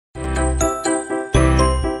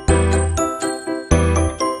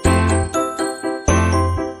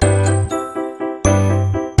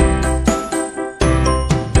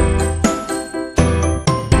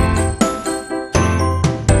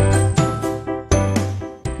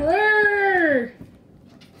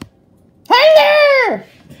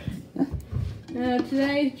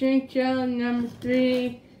today's drink challenge number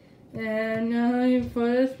 3. And only for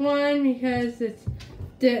this one because it's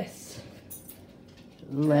this.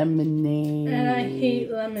 Lemonade. And I hate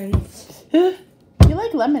lemons. You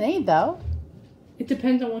like lemonade though. It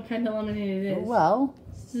depends on what kind of lemonade it is. Well.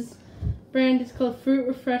 This brand is called Fruit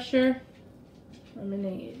Refresher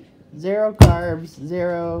Lemonade. 0 carbs,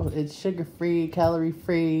 0. It's sugar free, calorie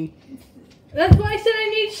free. That's why I said I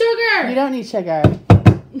need sugar. You don't need sugar.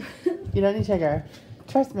 You don't need sugar.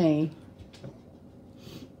 Trust me.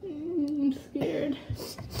 I'm scared.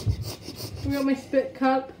 I got my spit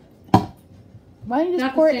cup. Why don't you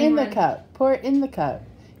just pour it in the cup? Pour it in the cup.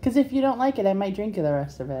 Because if you don't like it, I might drink the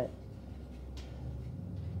rest of it.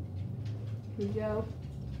 Here we go.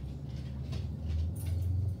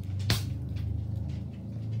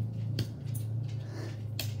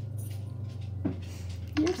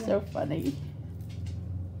 You're so funny.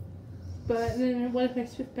 But then what if I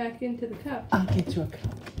spit back into the cup? I'll get you a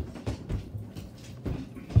cup.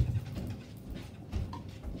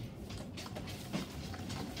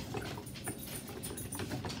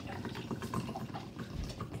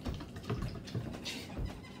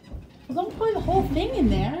 Well, don't pour the whole thing in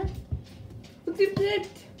there. Look at that.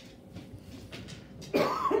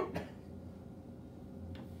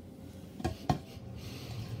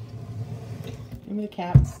 Give me the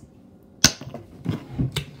caps.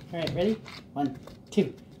 All right, ready? 1,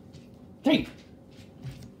 2, 3.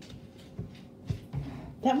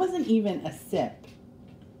 That wasn't even a sip.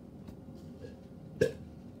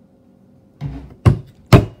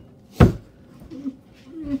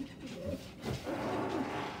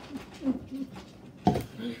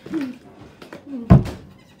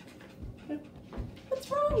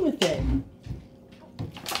 What's wrong with it?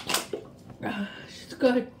 She's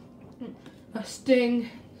got a sting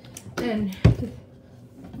and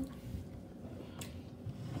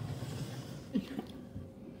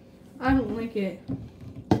I don't like it.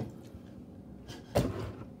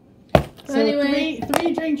 So anyway,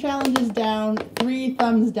 three drink challenges down, 3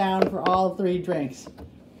 thumbs down for all 3 drinks.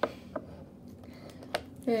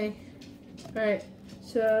 Okay. Alright.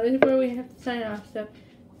 So this is where we have to sign off. So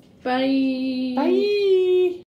bye. Bye.